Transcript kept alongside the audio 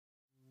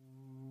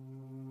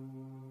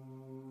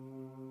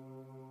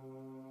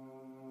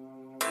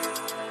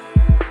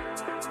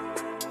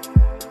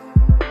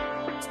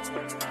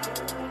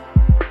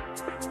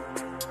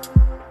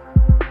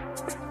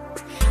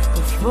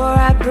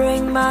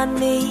bring my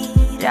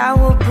need, I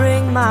will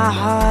bring my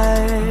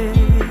heart.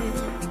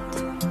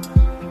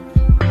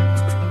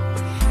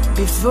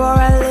 Before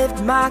I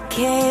lift my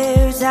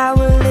cares, I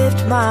will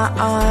lift my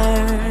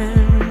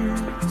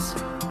arms.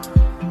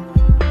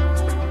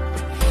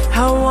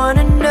 I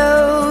wanna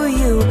know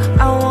you,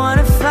 I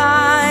wanna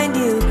find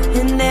you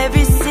in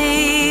every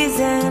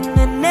season,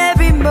 in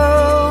every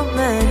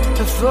moment.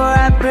 Before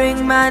I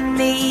bring my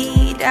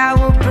need, I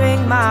will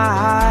bring my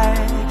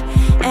heart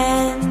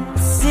and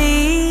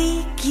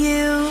seek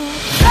you.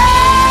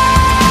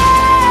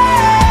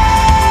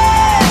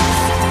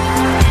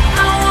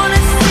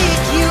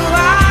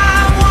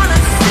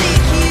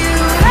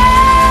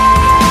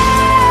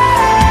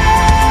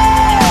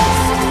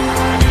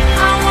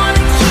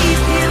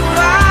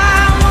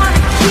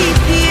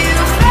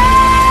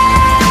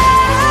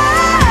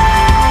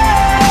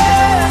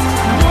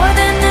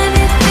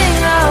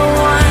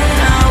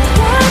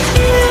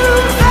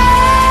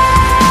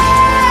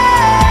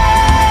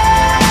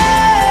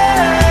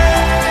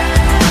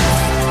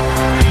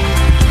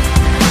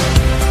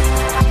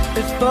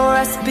 Before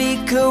I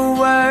speak a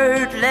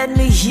word, let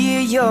me hear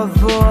your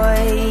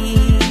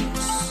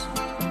voice.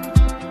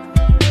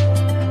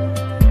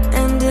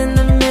 And in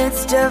the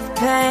midst of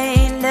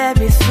pain, let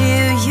me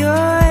feel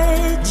your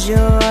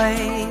joy.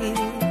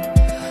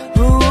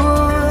 Ooh,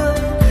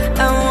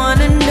 I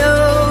wanna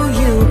know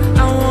you,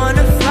 I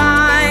wanna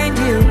find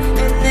you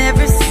in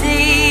every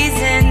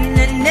season,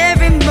 in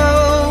every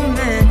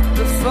moment.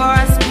 Before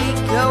I speak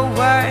a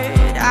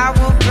word, I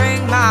will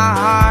bring my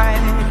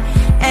heart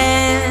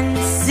and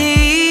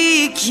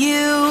seek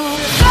you.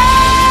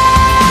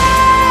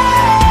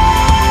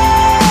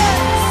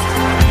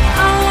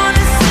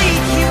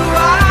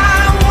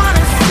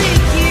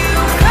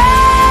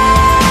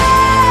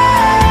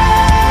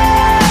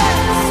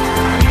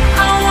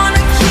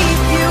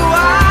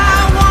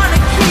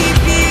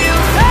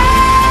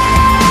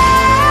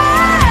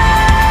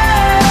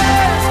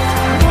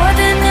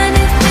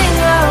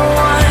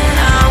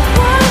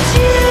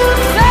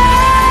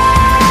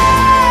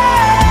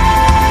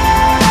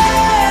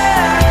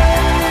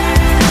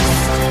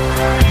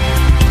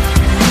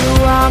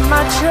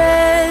 My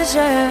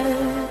treasure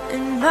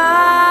and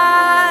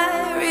my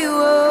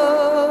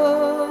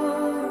reward.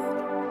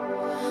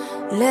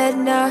 Let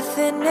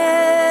nothing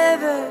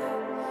ever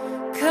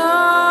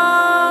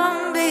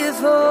come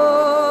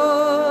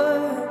before.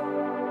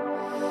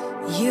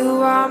 You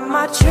are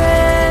my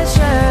treasure.